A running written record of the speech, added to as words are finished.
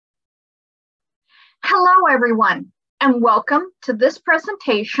Hello, everyone, and welcome to this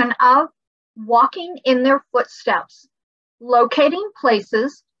presentation of Walking in Their Footsteps, Locating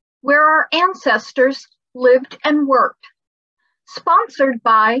Places Where Our Ancestors Lived and Worked, sponsored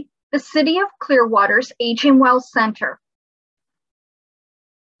by the City of Clearwater's Aging Well Center.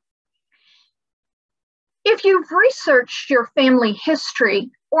 If you've researched your family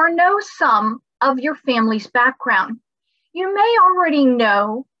history or know some of your family's background, you may already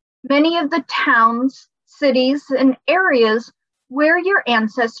know many of the towns, cities, and areas where your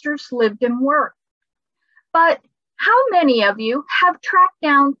ancestors lived and worked. But how many of you have tracked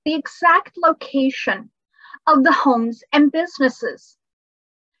down the exact location of the homes and businesses?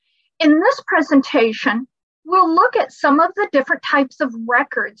 In this presentation, we'll look at some of the different types of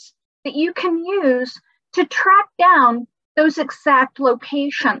records that you can use to track down those exact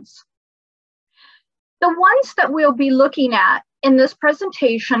locations. The ones that we'll be looking at in this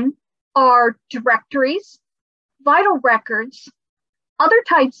presentation are directories, vital records, other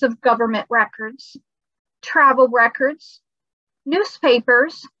types of government records, travel records,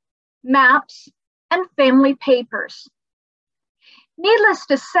 newspapers, maps, and family papers. Needless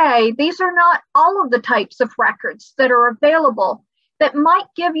to say, these are not all of the types of records that are available that might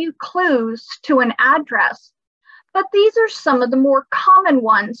give you clues to an address, but these are some of the more common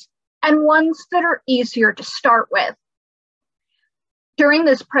ones and ones that are easier to start with. During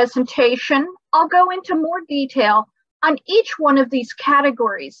this presentation, I'll go into more detail on each one of these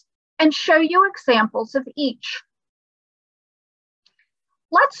categories and show you examples of each.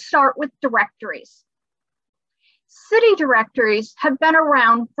 Let's start with directories. City directories have been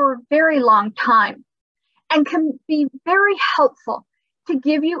around for a very long time and can be very helpful to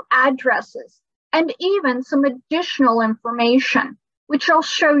give you addresses and even some additional information, which I'll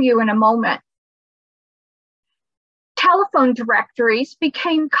show you in a moment. Telephone directories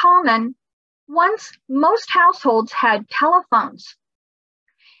became common once most households had telephones.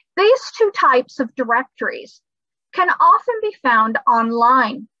 These two types of directories can often be found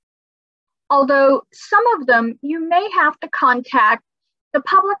online, although some of them you may have to contact the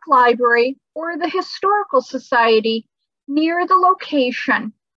public library or the historical society near the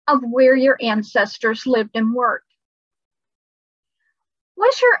location of where your ancestors lived and worked.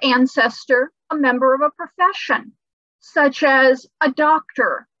 Was your ancestor a member of a profession, such as a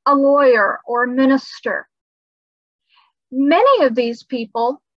doctor, a lawyer, or a minister? Many of these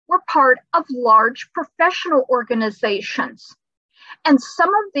people were part of large professional organizations, and some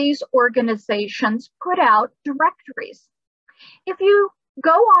of these organizations put out directories. If you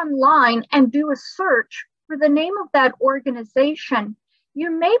go online and do a search for the name of that organization, you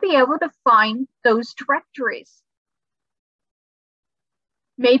may be able to find those directories.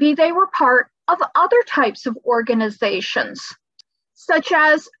 Maybe they were part of other types of organizations, such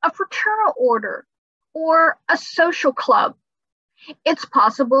as a fraternal order or a social club. It's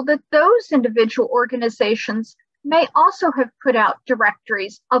possible that those individual organizations may also have put out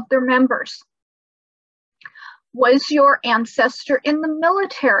directories of their members. Was your ancestor in the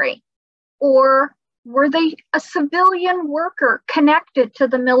military, or were they a civilian worker connected to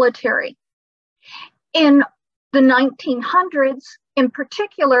the military? In the 1900s, in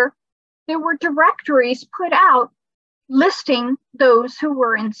particular, there were directories put out listing those who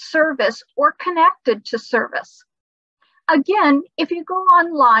were in service or connected to service. Again, if you go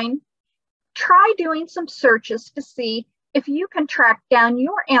online, try doing some searches to see if you can track down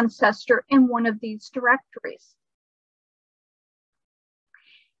your ancestor in one of these directories.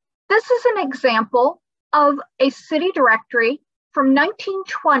 This is an example of a city directory from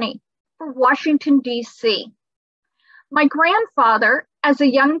 1920 for Washington, D.C. My grandfather, as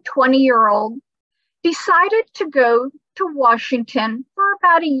a young 20-year-old, decided to go to Washington for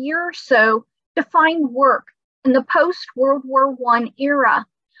about a year or so to find work in the post-World War I era,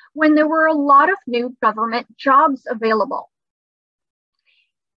 when there were a lot of new government jobs available.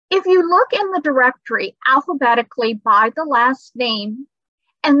 If you look in the directory alphabetically by the last name,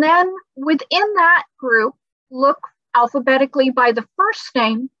 and then within that group, look alphabetically by the first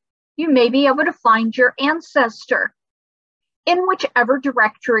name, you may be able to find your ancestor in whichever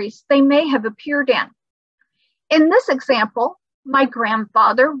directories they may have appeared in. In this example, my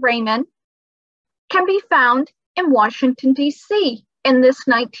grandfather, Raymond, can be found in Washington, D.C. in this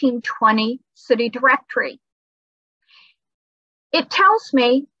 1920 city directory. It tells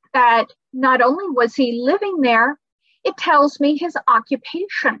me that not only was he living there, it tells me his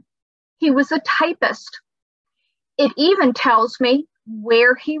occupation. He was a typist. It even tells me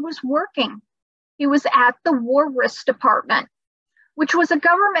where he was working. He was at the War Risk Department, which was a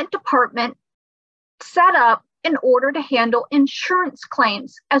government department set up in order to handle insurance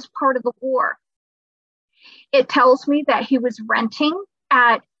claims as part of the war. It tells me that he was renting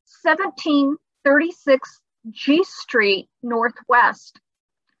at 1736 G Street Northwest.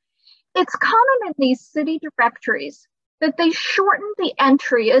 It's common in these city directories that they shorten the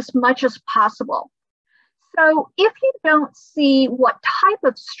entry as much as possible. So if you don't see what type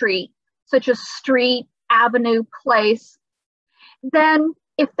of street, such as street, avenue, place, then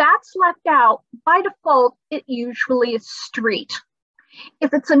if that's left out, by default, it usually is street.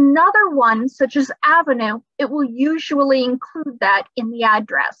 If it's another one, such as avenue, it will usually include that in the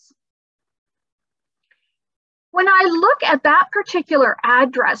address. When I look at that particular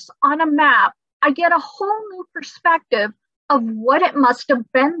address on a map, I get a whole new perspective of what it must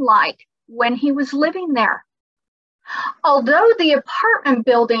have been like when he was living there. Although the apartment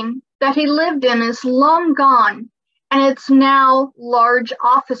building that he lived in is long gone, and it's now large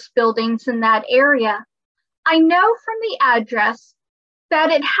office buildings in that area, I know from the address that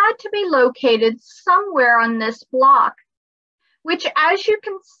it had to be located somewhere on this block, which, as you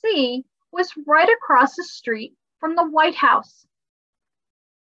can see, was right across the street from the White House.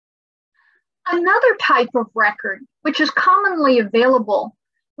 Another type of record, which is commonly available,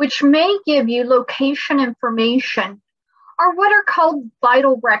 which may give you location information, are what are called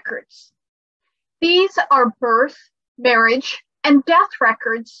vital records. These are birth, marriage, and death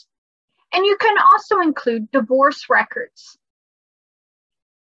records, and you can also include divorce records.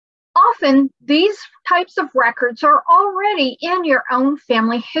 Often, these types of records are already in your own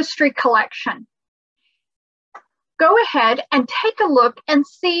family history collection. Go ahead and take a look and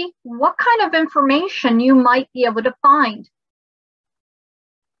see what kind of information you might be able to find.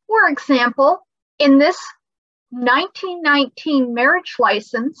 For example, in this 1919 marriage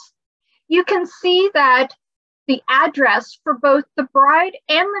license, you can see that the address for both the bride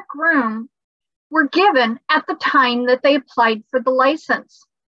and the groom were given at the time that they applied for the license.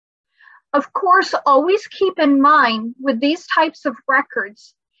 Of course, always keep in mind with these types of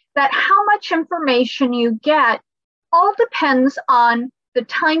records that how much information you get all depends on the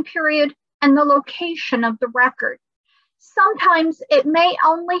time period and the location of the record. Sometimes it may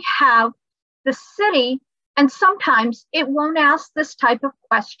only have the city, and sometimes it won't ask this type of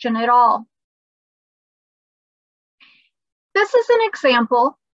question at all. This is an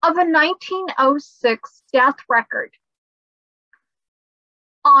example of a 1906 death record.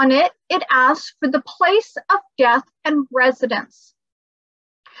 On it, it asks for the place of death and residence.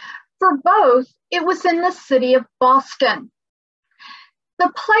 For both, it was in the city of Boston.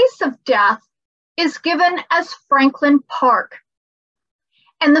 The place of death is given as Franklin Park,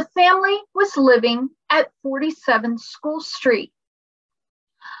 and the family was living at 47 School Street.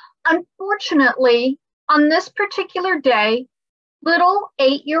 Unfortunately, on this particular day, little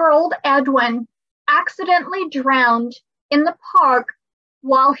 8-year-old Edwin accidentally drowned in the park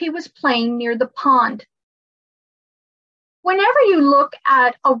while he was playing near the pond. Whenever you look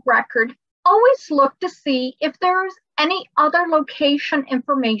at a record, always look to see if there's any other location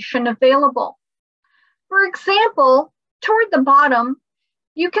information available. For example, toward the bottom,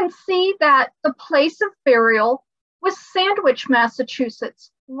 you can see that the place of burial was Sandwich,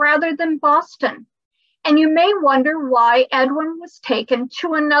 Massachusetts, rather than Boston. And you may wonder why Edwin was taken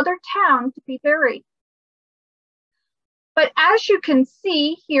to another town to be buried. But as you can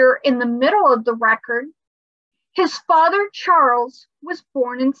see here in the middle of the record, his father, Charles, was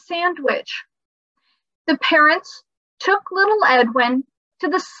born in Sandwich. The parents took little Edwin to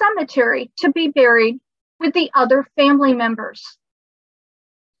the cemetery to be buried with the other family members.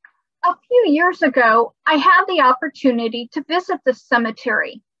 A few years ago, I had the opportunity to visit the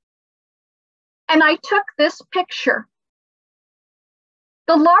cemetery, and I took this picture.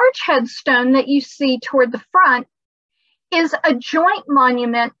 The large headstone that you see toward the front is a joint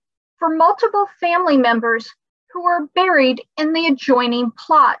monument for multiple family members who were buried in the adjoining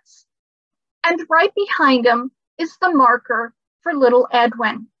plots. And right behind him is the marker for little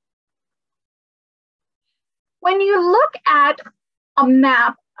Edwin. When you look at a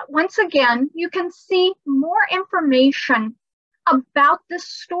map, once again, you can see more information about this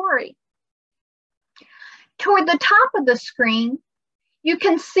story. Toward the top of the screen, you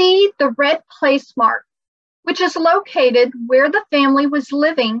can see the red place mark, which is located where the family was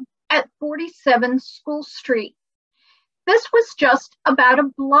living at 47 School Street. This was just about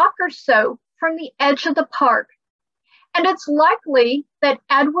a block or so from the edge of the park, and it's likely that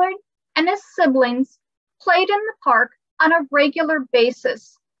Edward and his siblings played in the park on a regular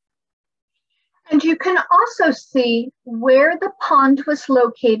basis. And you can also see where the pond was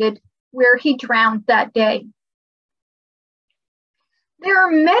located where he drowned that day. There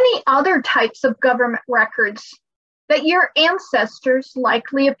are many other types of government records that your ancestors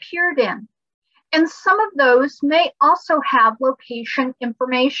likely appeared in, and some of those may also have location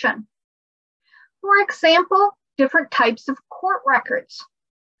information. For example, different types of court records.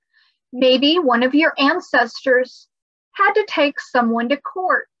 Maybe one of your ancestors had to take someone to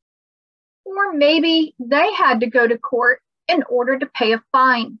court, or maybe they had to go to court in order to pay a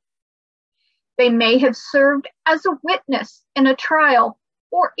fine. They may have served as a witness in a trial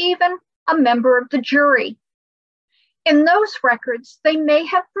or even a member of the jury. In those records, they may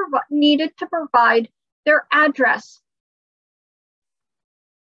have needed to provide their address.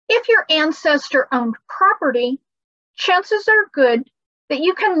 If your ancestor owned property, chances are good that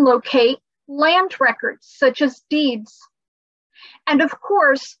you can locate land records such as deeds. And of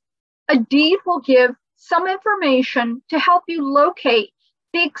course, a deed will give some information to help you locate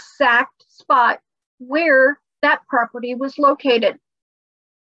the exact spot where that property was located.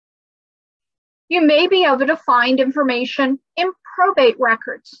 You may be able to find information in probate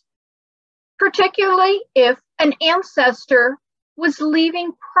records, particularly if an ancestor was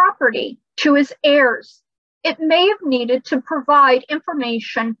leaving property to his heirs. It may have needed to provide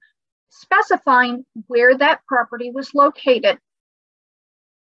information specifying where that property was located.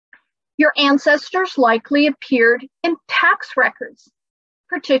 Your ancestors likely appeared in tax records,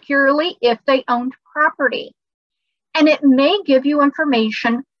 particularly if they owned property, and it may give you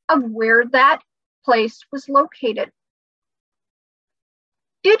information of where that place was located.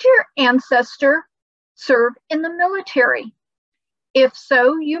 Did your ancestor serve in the military? If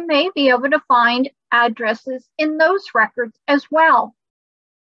so, you may be able to find addresses in those records as well.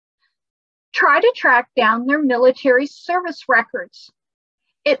 Try to track down their military service records.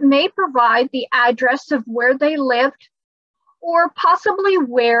 It may provide the address of where they lived or possibly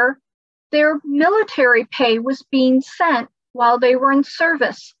where their military pay was being sent while they were in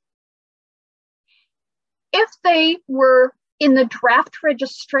service. If they were in the draft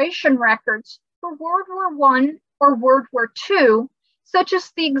registration records for World War I or World War II, such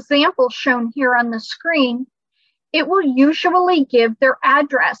as the example shown here on the screen, it will usually give their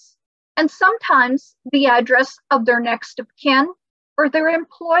address and sometimes the address of their next of kin or their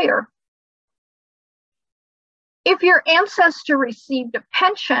employer. If your ancestor received a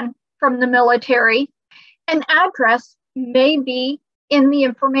pension from the military, an address may be in the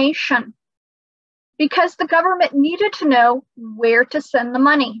information because the government needed to know where to send the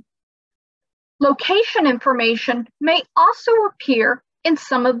money. Location information may also appear in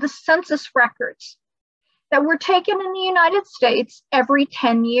some of the census records that were taken in the United States every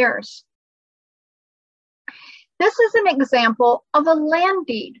 10 years. This is an example of a land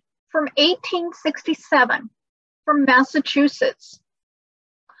deed from 1867 from Massachusetts.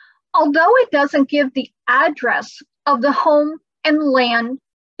 Although it doesn't give the address of the home and land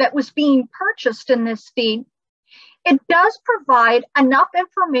that was being purchased in this deed, it does provide enough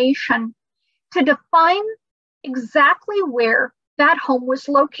information to define exactly where that home was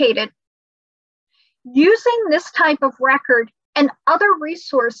located. Using this type of record and other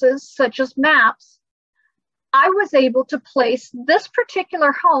resources such as maps, I was able to place this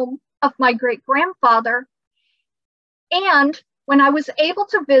particular home of my great-grandfather, and when I was able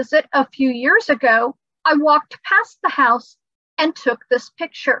to visit a few years ago, I walked past the house and took this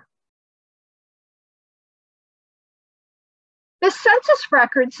picture. The census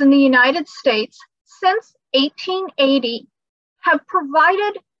records in the United States since 1880 have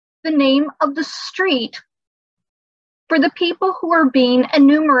provided the name of the street for the people who are being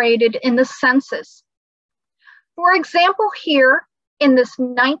enumerated in the census. For example, here in this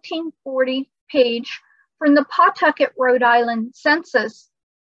 1940 page from the Pawtucket, Rhode Island census,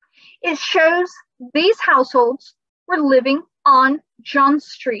 it shows these households were living on John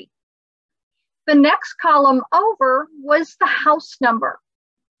Street. The next column over was the house number.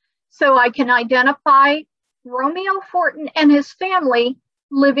 So I can identify Romeo Fortin and his family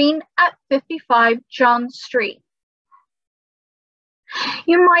living at 55 John Street.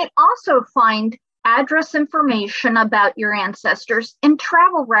 You might also find address information about your ancestors in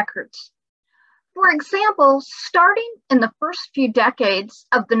travel records. For example, starting in the first few decades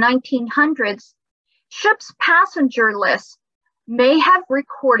of the 1900s, ships' passenger lists may have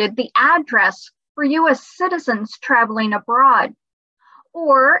recorded the address for U.S. citizens traveling abroad.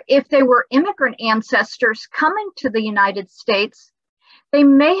 Or if they were immigrant ancestors coming to the United States, they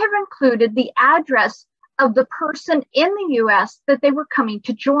may have included the address of the person in the U.S. that they were coming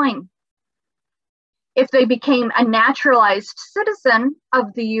to join. If they became a naturalized citizen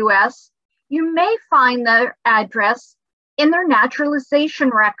of the U.S., you may find their address in their naturalization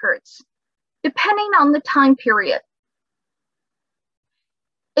records, depending on the time period.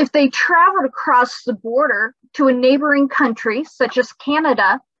 If they traveled across the border to a neighboring country, such as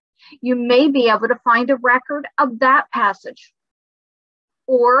Canada, You may be able to find a record of that passage.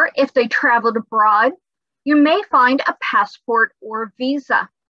 Or if they traveled abroad, you may find a passport or visa.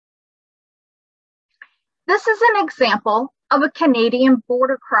 This is an example of a Canadian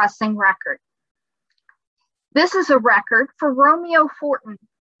border crossing record. This is a record for Romeo Fortin,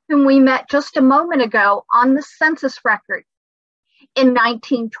 whom we met just a moment ago on the census record. In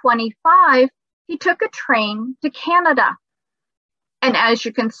 1925, he took a train to Canada. And as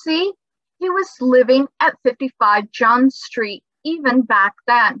you can see, he was living at 55 John Street even back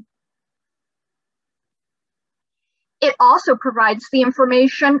then. It also provides the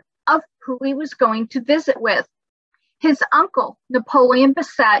information of who he was going to visit with. His uncle, Napoleon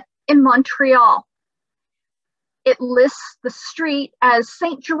Bassett, in Montreal. It lists the street as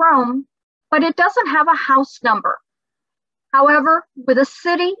St. Jerome, but it doesn't have a house number. However, with a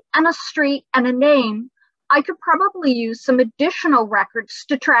city and a street and a name, I could probably use some additional records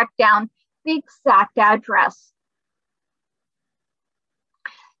to track down the exact address.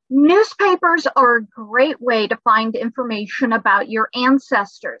 Newspapers are a great way to find information about your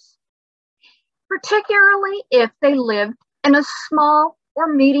ancestors, particularly if they lived in a small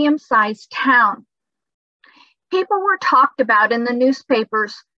or medium-sized town. People were talked about in the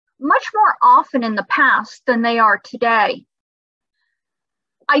newspapers much more often in the past than they are today.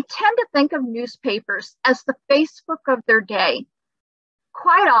 I tend to think of newspapers as the Facebook of their day.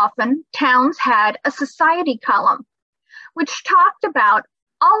 Quite often, towns had a society column, which talked about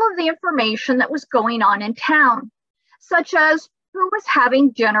all of the information that was going on in town, such as who was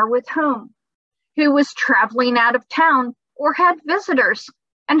having dinner with whom, who was traveling out of town or had visitors,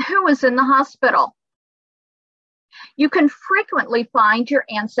 and who was in the hospital. You can frequently find your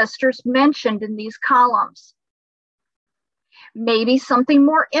ancestors mentioned in these columns. Maybe something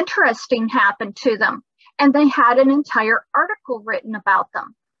more interesting happened to them, and they had an entire article written about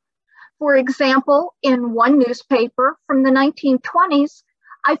them. For example, in one newspaper from the 1920s,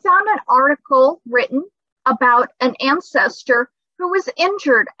 I found an article written about an ancestor who was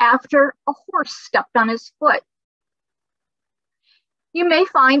injured after a horse stepped on his foot. You may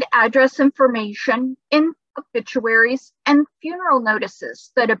find address information in obituaries and funeral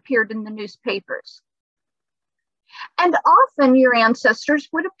notices that appeared in the newspapers. And often your ancestors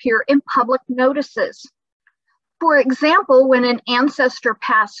would appear in public notices. For example, when an ancestor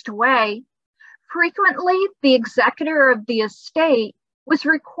passed away, frequently the executor of the estate was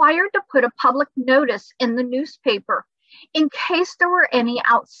required to put a public notice in the newspaper in case there were any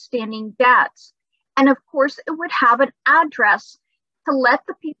outstanding debts. And of course, it would have an address to let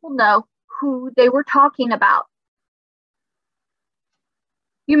the people know who they were talking about.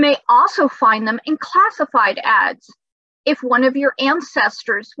 You may also find them in classified ads if one of your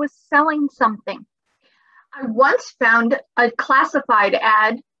ancestors was selling something. I once found a classified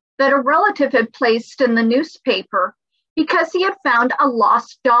ad that a relative had placed in the newspaper because he had found a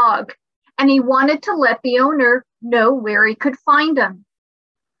lost dog and he wanted to let the owner know where he could find him.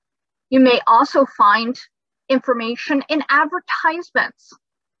 You may also find information in advertisements,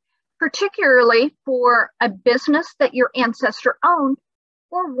 particularly for a business that your ancestor owned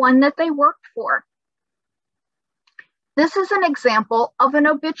or one that they worked for. This is an example of an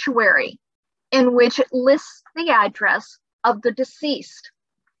obituary in which it lists the address of the deceased.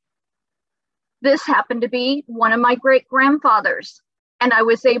 This happened to be one of my great-grandfathers, and I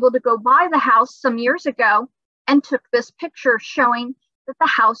was able to go by the house some years ago and took this picture showing that the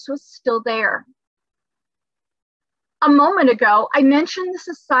house was still there. A moment ago, I mentioned the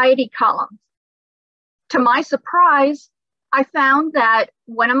society columns. To my surprise, I found that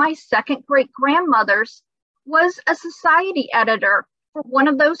one of my second great-grandmothers was a society editor for one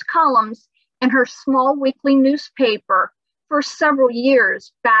of those columns in her small weekly newspaper for several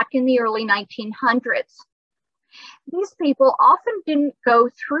years back in the early 1900s. These people often didn't go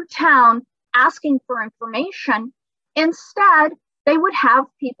through town asking for information. Instead, they would have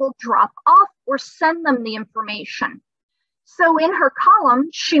people drop off or send them the information. So in her column,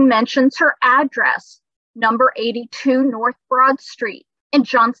 she mentions her address, number 82 North Broad Street in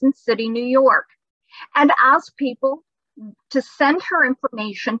Johnson City, New York, and asks people to send her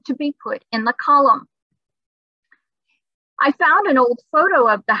information to be put in the column. I found an old photo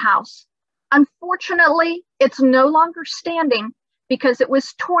of the house. Unfortunately, it's no longer standing because it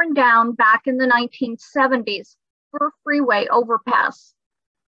was torn down back in the 1970s for a freeway overpass.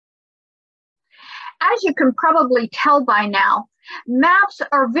 As you can probably tell by now, maps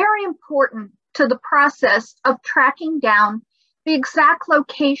are very important to the process of tracking down the exact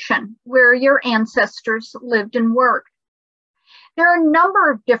location where your ancestors lived and worked. There are a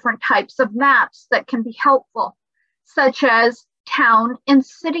number of different types of maps that can be helpful, such as town, and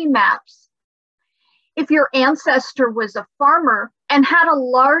city maps. If your ancestor was a farmer and had a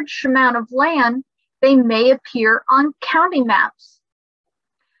large amount of land, they may appear on county maps.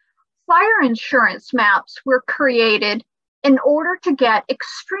 Fire insurance maps were created in order to get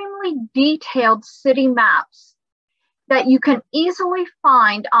extremely detailed city maps that you can easily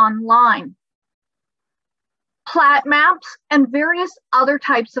find online. Plat maps and various other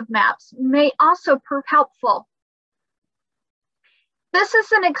types of maps may also prove helpful. This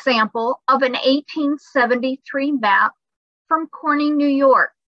is an example of an 1873 map from Corning, New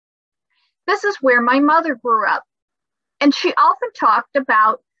York. This is where my mother grew up, and she often talked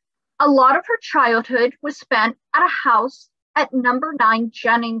about a lot of her childhood was spent at a house at number 9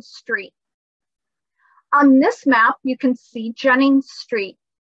 Jennings Street. On this map, you can see Jennings Street.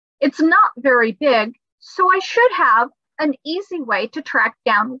 It's not very big, so I should have an easy way to track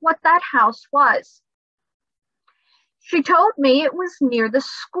down what that house was. She told me it was near the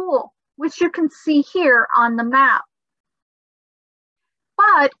school, which you can see here on the map.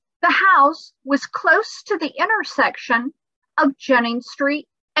 But the house was close to the intersection of Jennings Street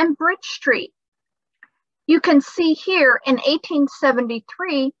and Bridge Street. You can see here in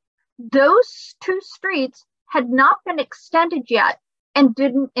 1873, those two streets had not been extended yet and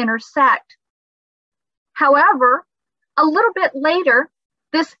didn't intersect. However, a little bit later,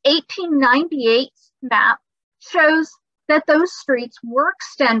 this 1898 map shows that those streets were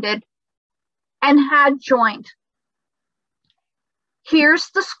extended and had joined. Here's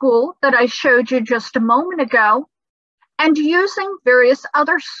the school that I showed you just a moment ago, and using various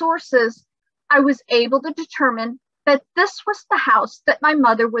other sources, I was able to determine that this was the house that my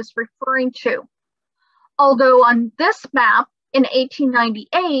mother was referring to. Although on this map in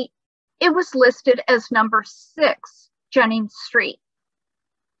 1898, it was listed as number 6 Jennings Street.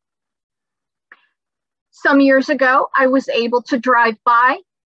 Some years ago, I was able to drive by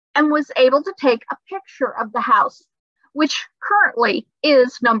and was able to take a picture of the house, which currently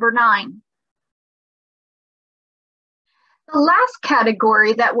is number 9. The last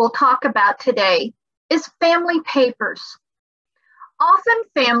category that we'll talk about today is family papers. Often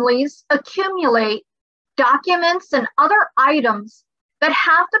families accumulate documents and other items that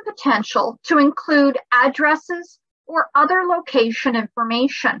have the potential to include addresses or other location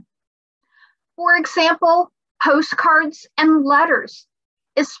information. For example, postcards and letters,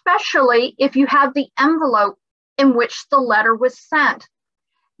 especially if you have the envelope in which the letter was sent.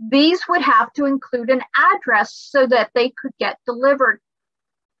 These would have to include an address so that they could get delivered.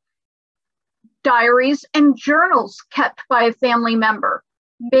 Diaries and journals kept by a family member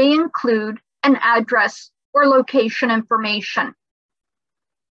may include an address or location information.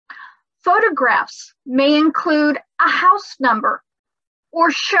 Photographs may include a house number or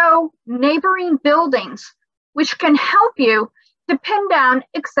show neighboring buildings, which can help you to pin down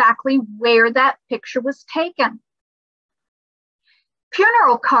exactly where that picture was taken.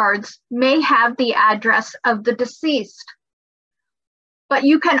 Funeral cards may have the address of the deceased, but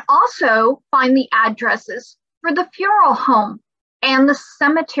you can also find the addresses for the funeral home and the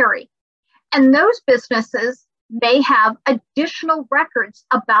cemetery, and those businesses may have additional records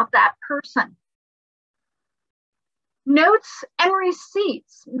about that person. Notes and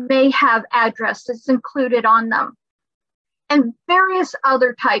receipts may have addresses included on them, and various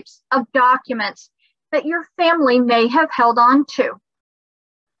other types of documents that your family may have held on to.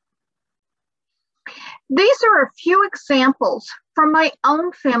 These are a few examples from my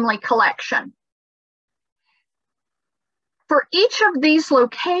own family collection. For each of these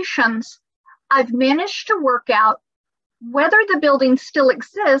locations, I've managed to work out whether the building still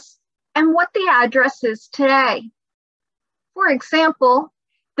exists and what the address is today. For example,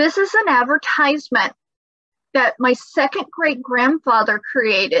 this is an advertisement that my second great-grandfather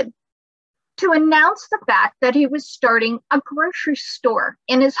created to announce the fact that he was starting a grocery store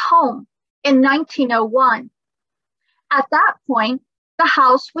in his home in 1901. At that point, the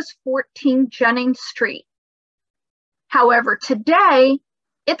house was 14 Jennings Street. However, today,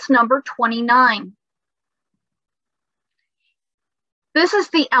 it's number 29. This is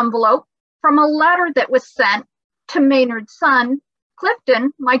the envelope from a letter that was sent to Maynard's son,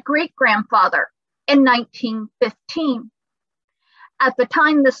 Clifton, my great-grandfather, in 1915. At the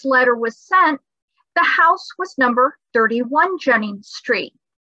time this letter was sent, the house was number 31 Jennings Street.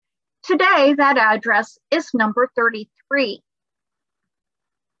 Today, that address is number 33.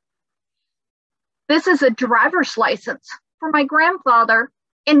 This is a driver's license for my grandfather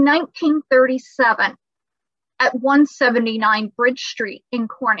in 1937 at 179 Bridge Street in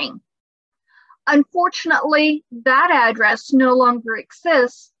Corning. Unfortunately, that address no longer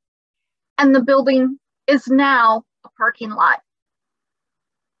exists, and the building is now a parking lot.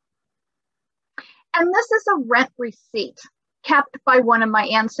 And this is a rent receipt kept by one of my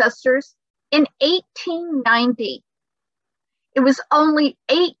ancestors in 1890. It was only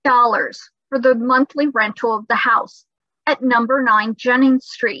 $8 for the monthly rental of the house at number 9 Jennings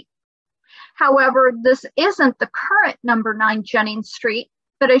Street. However, this isn't the current number 9 Jennings Street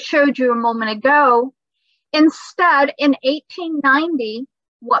that I showed you a moment ago. Instead, in 1890,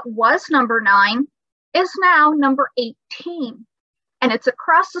 what was number 9 is now number 18, and it's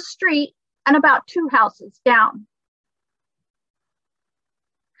across the street and about 2 houses down.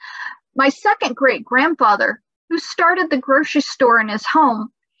 My second great-grandfather, who started the grocery store in his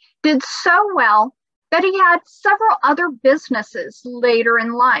home, did so well that he had several other businesses later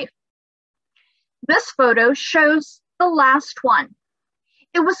in life. This photo shows the last one.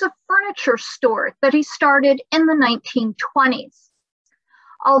 It was a furniture store that he started in the 1920s.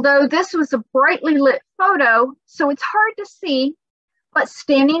 Although this was a brightly lit photo, so it's hard to see, but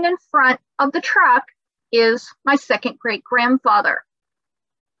standing in front of the truck is my second great-grandfather.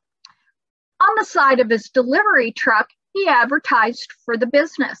 On the side of his delivery truck, he advertised for the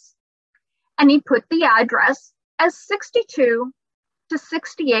business, and he put the address as 62 to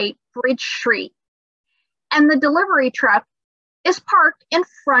 68 Bridge Street, and the delivery truck is parked in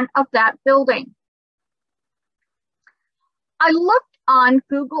front of that building. I looked on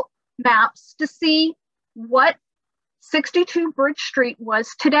Google Maps to see what 62 Bridge Street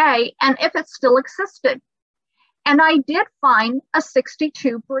was today and if it still existed. And I did find a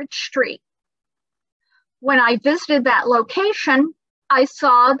 62 Bridge Street. When I visited that location, I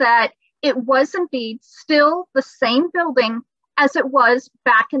saw that it was indeed still the same building as it was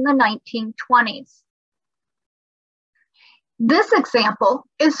back in the 1920s. This example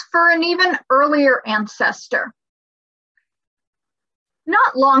is for an even earlier ancestor.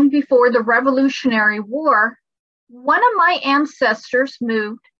 Not long before the Revolutionary War, one of my ancestors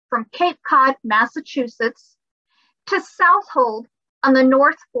moved from Cape Cod, Massachusetts, to Southold on the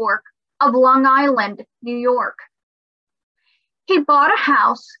North Fork of Long Island, New York. He bought a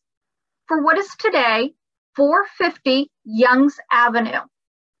house for what is today 450 Youngs Avenue.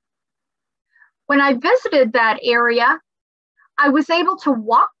 When I visited that area, I was able to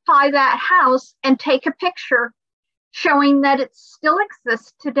walk by that house and take a picture showing that it still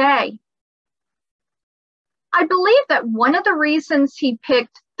exists today. I believe that one of the reasons he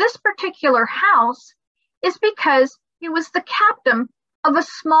picked this particular house is because he was the captain of a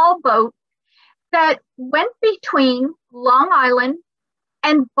small boat that went between Long Island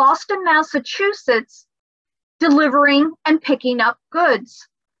and Boston, Massachusetts, delivering and picking up goods.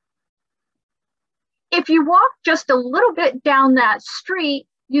 If you walk just a little bit down that street,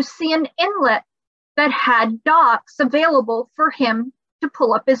 you see an inlet that had docks available for him to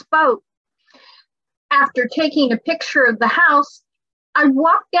pull up his boat. After taking a picture of the house, I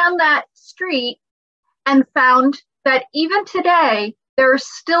walked down that street and found that even today, there are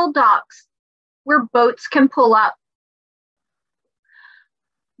still docks where boats can pull up.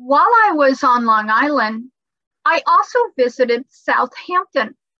 While I was on Long Island, I also visited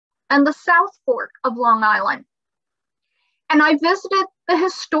Southampton and the South Fork of Long Island. And I visited the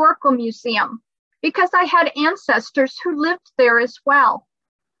Historical Museum because I had ancestors who lived there as well.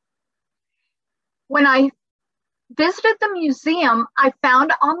 When I visited the museum, I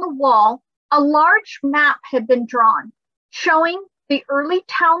found on the wall a large map had been drawn showing the early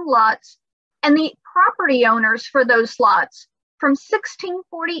town lots and the property owners for those lots from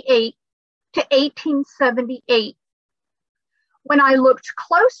 1648 to 1878. When I looked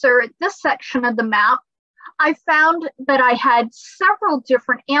closer at this section of the map, I found that I had several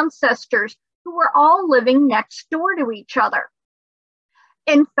different ancestors who were all living next door to each other.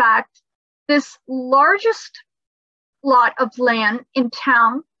 In fact, this largest lot of land in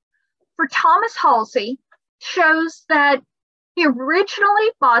town for Thomas Halsey shows that he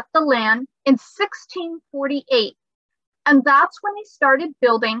originally bought the land in 1648, and that's when he started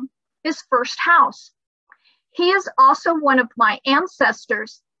building his first house. He is also one of my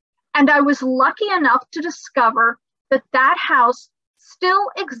ancestors, and I was lucky enough to discover that that house still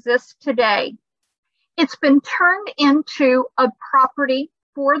exists today. It's been turned into a property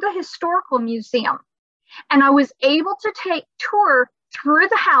for the Historical Museum, and I was able to take a tour through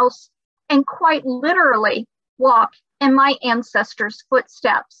the house and quite literally walk in my ancestors'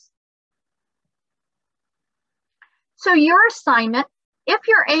 footsteps. So your assignment, if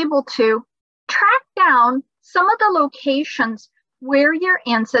you're able to, track down some of the locations where your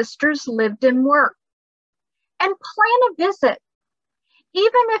ancestors lived and worked, and plan a visit.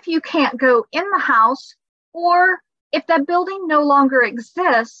 Even if you can't go in the house, or if that building no longer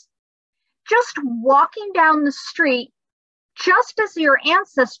exists, just walking down the street, just as your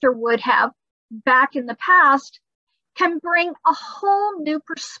ancestor would have, back in the past can bring a whole new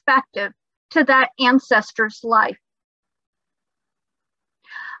perspective to that ancestor's life.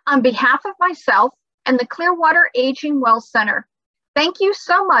 On behalf of myself and the Clearwater Aging Well Center, thank you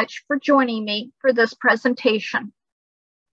so much for joining me for this presentation.